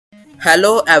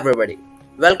Hello everybody,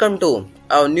 welcome to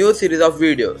our new series of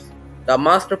videos, The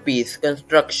Masterpiece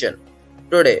Construction.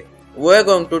 Today, we're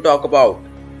going to talk about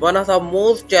one of the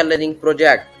most challenging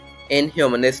projects in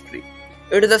human history.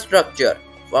 It is a structure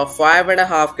for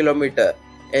 5.5 kilometers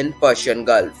in Persian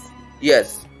Gulf.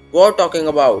 Yes, we're talking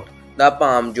about the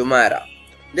Palm Jumeirah.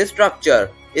 This structure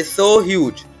is so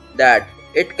huge that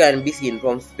it can be seen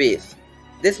from space.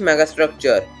 This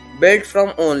megastructure, built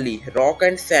from only rock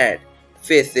and sand,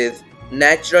 faces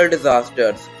natural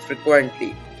disasters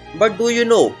frequently. But do you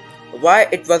know why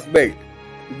it was built?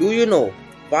 Do you know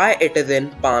why it is in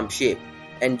palm shape?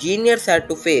 Engineers had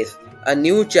to face a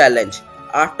new challenge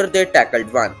after they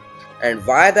tackled one, and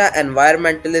why the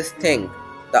environmentalists think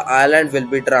the island will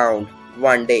be drowned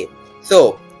one day.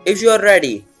 So, if you are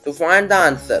ready to find the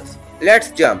answers,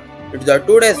 let's jump into the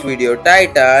today's video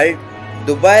titled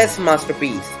Dubai's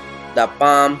Masterpiece, the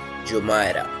Palm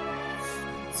Jumeirah.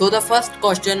 So the first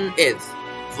question is,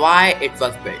 why it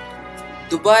was built?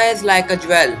 Dubai is like a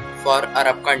jewel for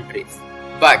Arab countries,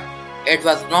 but it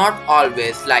was not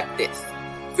always like this.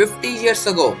 50 years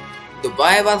ago,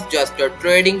 Dubai was just a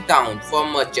trading town for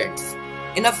merchants.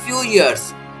 In a few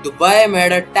years, Dubai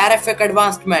made a terrific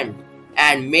advancement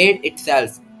and made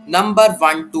itself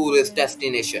 #1 tourist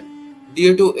destination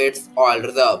due to its oil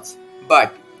reserves.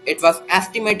 But it was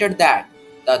estimated that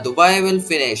the Dubai will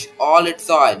finish all its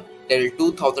oil till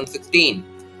 2016,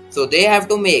 so they have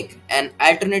to make an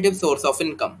alternative source of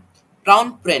income.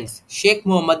 Crown Prince Sheikh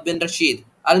Mohammed bin Rashid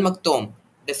Al Maktoum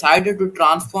decided to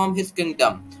transform his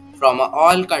kingdom from an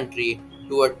oil country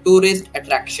to a tourist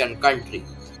attraction country.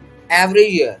 Every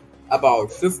year,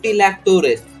 about 50 lakh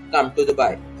tourists come to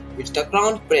Dubai, which the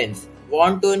Crown Prince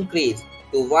want to increase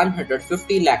to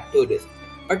 150 lakh tourists.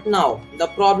 But now, the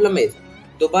problem is,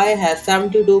 Dubai has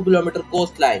 72-kilometer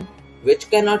coastline, which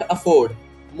cannot afford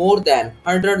more than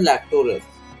 100 lakh tourists.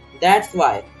 That's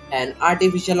why an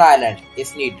artificial island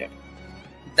is needed.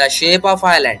 The shape of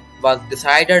island was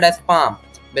decided as palm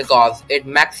because it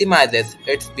maximizes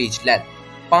its beach length.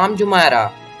 Palm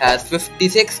Jumeirah has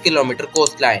 56-kilometer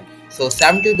coastline, so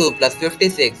 72 plus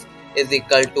 56 is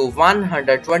equal to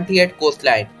 128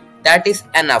 coastline. That is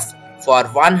enough for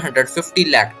 150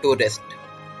 lakh tourists.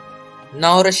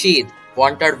 Now Rashid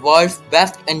wanted world's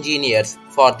best engineers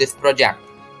for this project.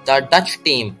 The Dutch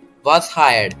team was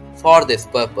hired for this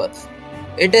purpose.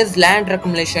 It is land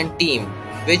reclamation team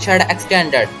which had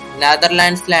extended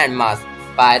Netherlands landmass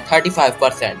by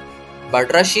 35%.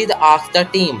 But Rashid asked the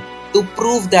team to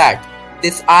prove that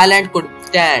this island could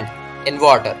stand in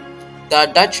water.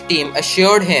 The Dutch team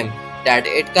assured him that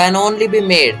it can only be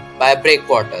made by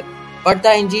breakwater. But the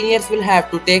engineers will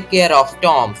have to take care of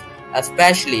storms,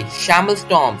 especially shamble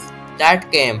storms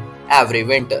that came every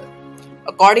winter.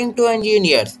 According to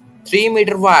engineers, 3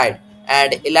 meter wide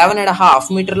and 11.5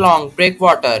 meter long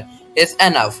breakwater is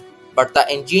enough, but the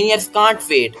engineers can't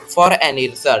wait for any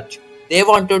research. They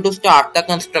wanted to start the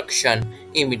construction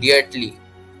immediately.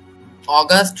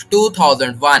 August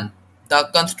 2001, the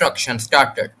construction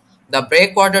started. The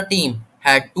breakwater team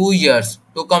had 2 years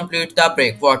to complete the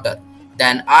breakwater.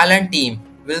 Then island team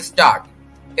will start.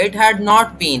 It had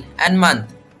not been a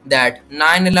month that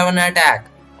 9/11 attack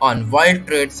on World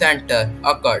Trade Center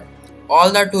occurred.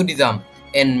 All the tourism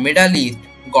in Middle East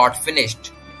got finished.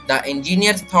 The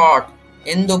engineers thought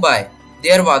in Dubai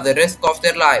there was a risk of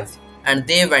their lives and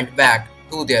they went back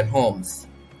to their homes.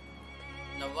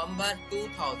 November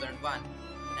 2001,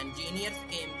 engineers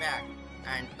came back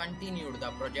and continued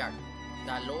the project.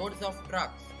 The loads of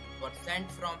trucks were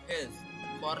sent from hills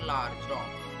for large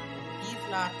rocks. These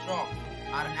large rocks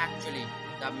are actually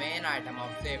the main item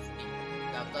of safety.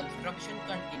 The construction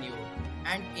continued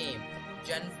and came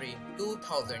January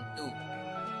 2002.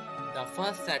 The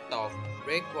first set of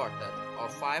breakwater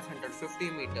of 550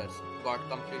 meters got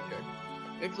completed.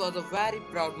 It was a very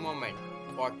proud moment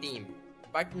for team.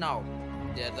 But now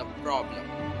there's a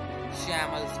problem.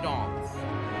 Shamble storms.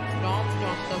 Storms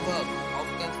stopped the work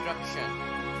of construction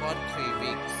for 3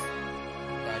 weeks.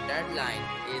 The deadline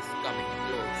is coming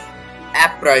close.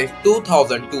 April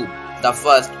 2002. The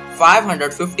first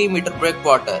 550 meter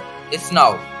breakwater is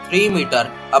now 3 meters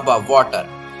above water.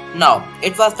 Now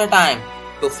it was the time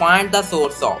to find the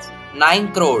source of 9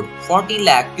 crore 40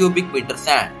 lakh cubic meter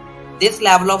sand. This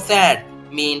level of sand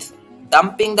means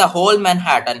dumping the whole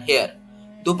Manhattan here.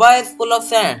 Dubai is full of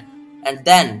sand, and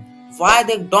then why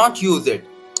they don't use it?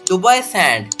 Dubai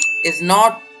sand is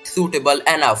not suitable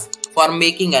enough for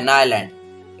making an island.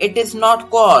 It is not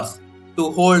coarse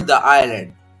to hold the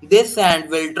island. This sand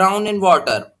will drown in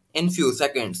water in few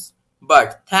seconds.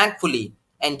 But thankfully,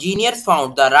 engineers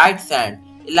found the right sand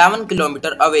 11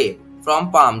 kilometers away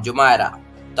from Palm Jumeirah.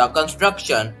 the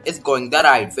construction is going the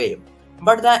right way.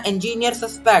 But the engineers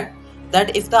suspect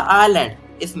that if the island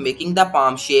is making the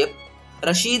palm shape,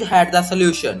 Rashid had the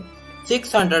solution.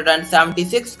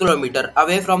 676 km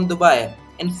away from Dubai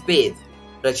in space,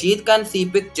 Rashid can see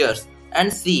pictures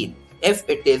and see if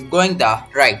it is going the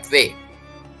right way.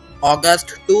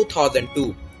 August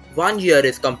 2002, 1 year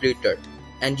is completed.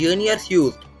 Engineers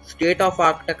used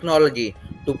state-of-art technology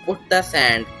to put the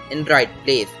sand in right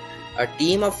place. A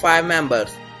team of 5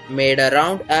 members made a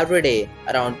round every day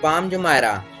around Palm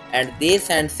Jumeirah and they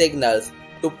sent signals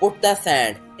to put the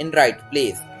sand in right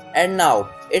place. And now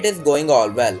it is going all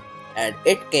well. And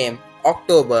it came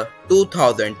October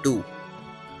 2002.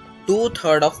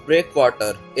 2/3 of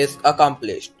breakwater is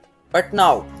accomplished. But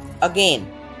now, again,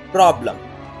 problem.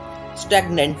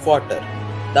 Stagnant water.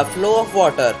 The flow of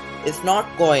water is not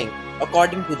going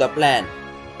according to the plan.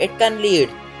 It can lead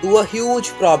to a huge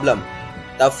problem.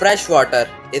 The fresh water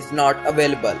is not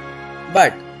available.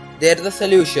 But there is a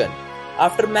solution.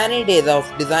 After many days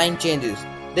of design changes,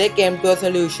 they came to a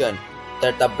solution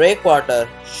that the breakwater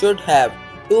should have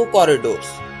 2 corridors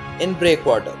in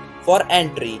breakwater for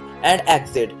entry and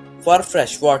exit for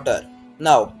fresh water.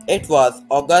 Now it was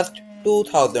August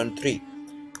 2003.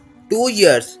 2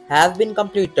 years has been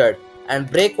completed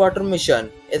and breakwater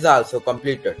mission is also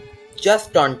completed.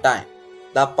 Just on time.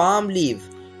 The palm leaves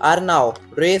are now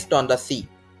raised on the sea.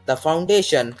 The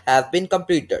foundation has been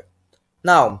completed.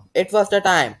 Now it was the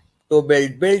time to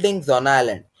build buildings on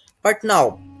island. But now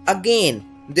again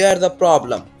there's a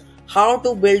problem. How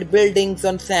to build buildings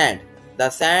on sand? The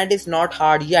sand is not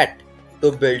hard yet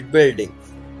to build buildings.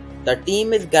 The team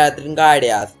is gathering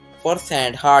ideas for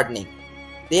sand hardening.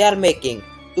 They are making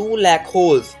 2 lakh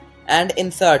holes and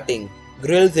inserting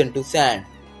grills into sand.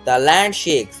 The land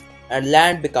shakes and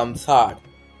land becomes hard.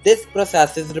 This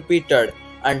process is repeated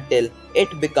until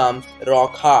it becomes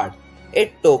rock hard.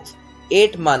 It took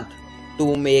 8 months to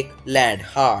make land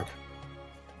hard.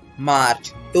 March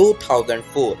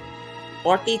 2004.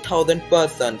 40,000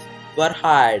 persons were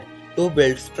hired to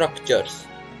build structures.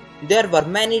 There were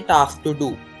many tasks to do: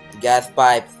 gas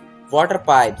pipes, water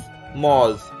pipes,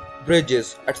 malls, bridges,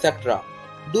 etc.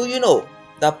 Do you know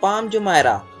the Palm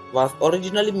Jumeirah was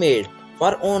originally made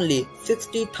for only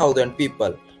 60,000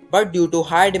 people, but due to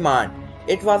high demand,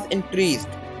 it was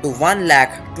increased to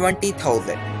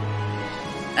 1,20,000.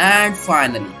 And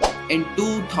finally, in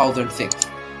 2006,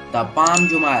 the Palm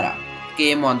Jumeirah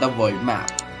came on the world map.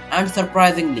 And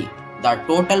surprisingly, the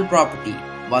total property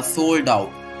was sold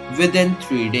out within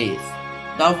 3 days.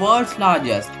 The world's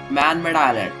largest man-made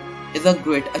island is a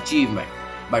great achievement,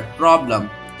 but problem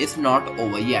is not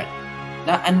over yet.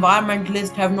 The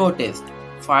environmentalists have noticed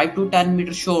 5 to 10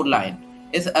 meter shoreline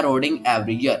is eroding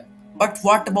every year. But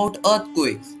what about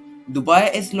earthquakes? Dubai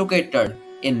is located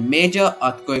in major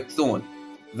earthquake zone.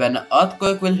 When an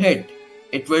earthquake will hit,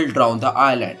 it will drown the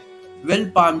island. Will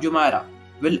Palm Jumeirah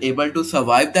will able to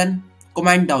survive then?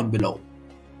 Comment down below.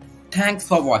 Thanks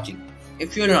for watching.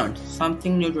 If you learned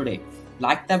something new today,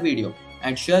 like the video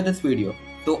and share this video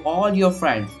to all your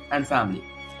friends and family.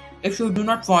 If you do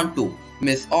not want to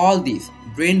miss all these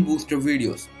brain booster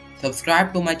videos,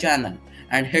 subscribe to my channel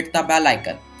and hit the bell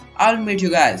icon. I'll meet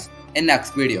you guys in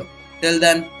next video. Till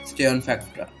then, stay on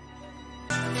Factara.